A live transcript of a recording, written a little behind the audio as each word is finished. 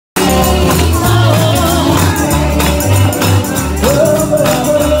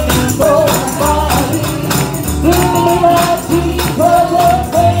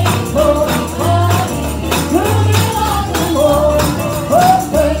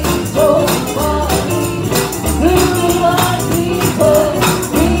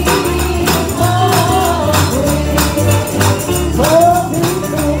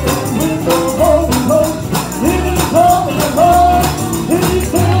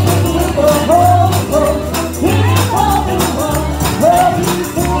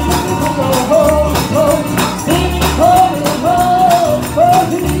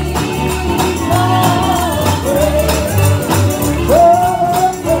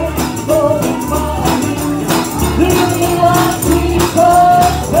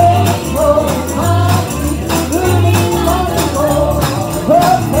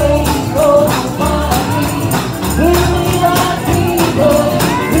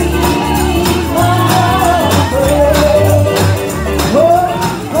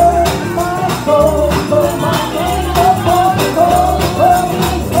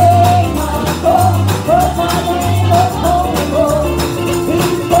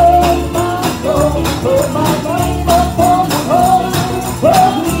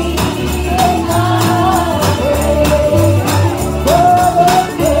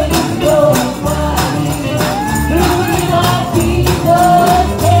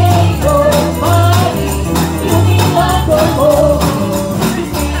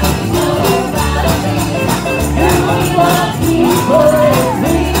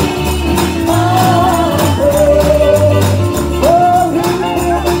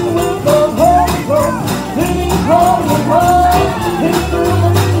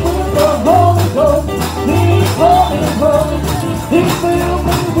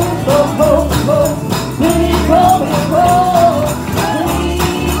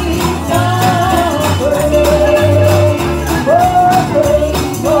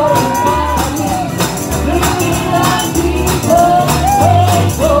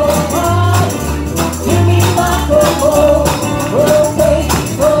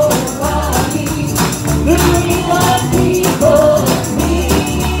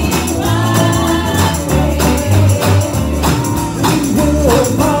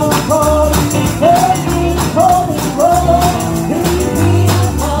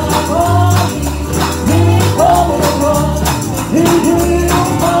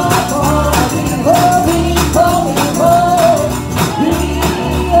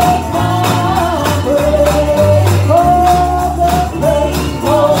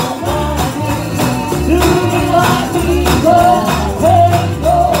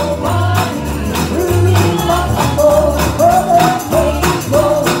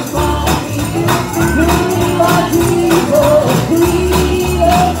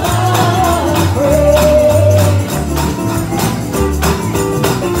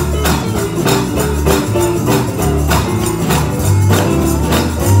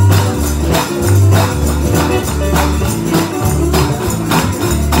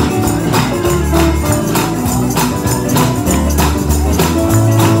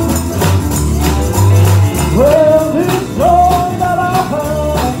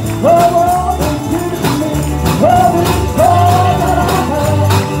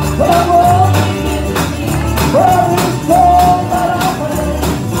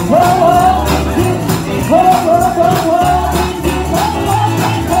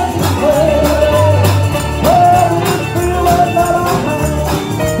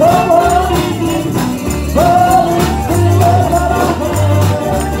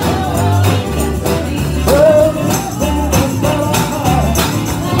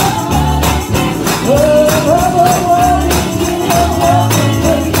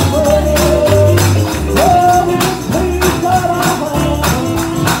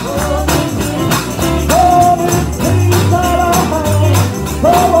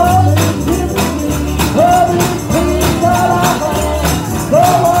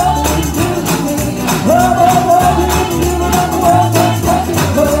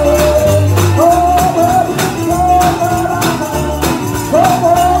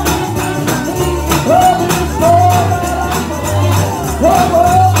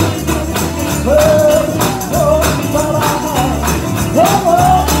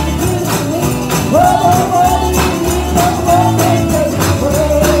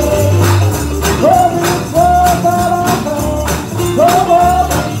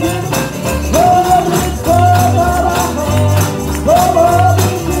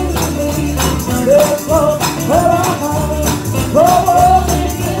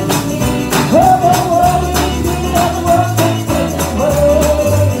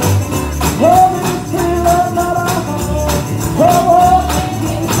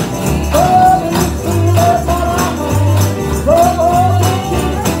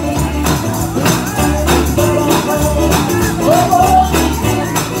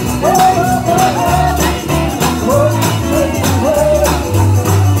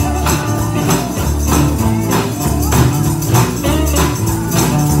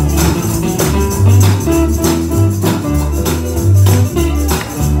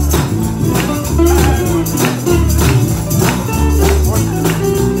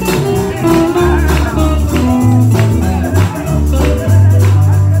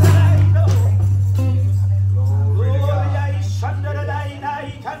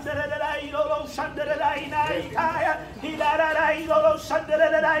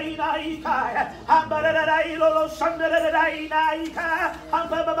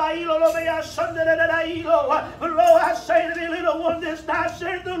Lo, I say to thee, little one, this night,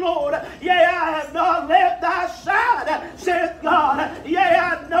 saith the Lord, yea, I have not left thy side, saith God. Yea,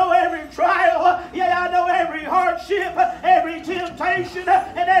 I know every trial, yea, I know every hardship, every temptation,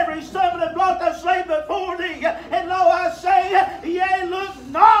 and every stumbling block that's laid before thee. And lo, I say, yea, look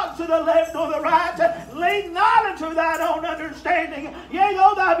not to the left nor the right, lean not unto thine own understanding. Yea,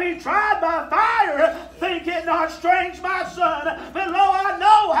 though thou be tried by fire, think it not strange, my son. But lo, I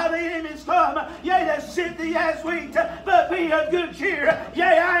know how the enemies come, yea, to sit thee as wheat, but be of good cheer. Yea,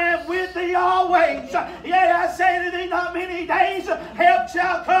 I am with thee always. Yea, I say to thee, not many days help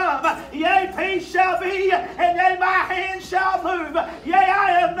shall come. Yea, peace shall be, and yea, my hand shall move. Yea,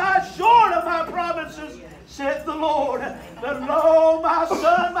 I am not short of my promises, saith the Lord. But lo, my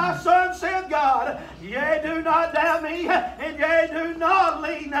son, saith God, yea, do not doubt me, and yea, do not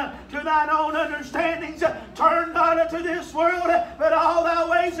lean to thine own understandings. Turn not unto this world, but all thy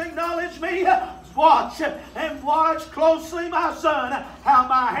ways acknowledge me. Watch and watch closely, my son, how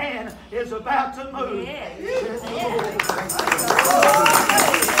my hand is about to move.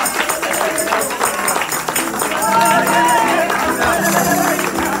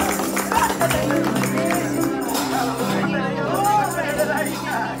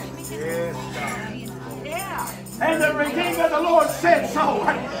 And the Redeemer of the Lord said so.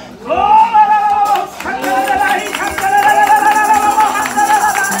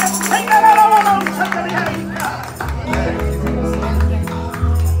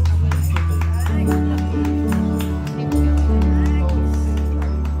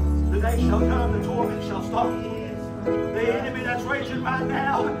 Right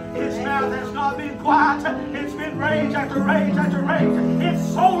now, his mouth has not been quiet. It's been rage after rage after rage.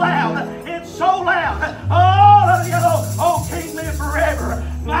 It's so loud. It's so loud. Oh, King live forever.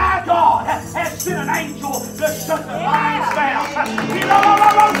 My God has sent an angel to shut the fire.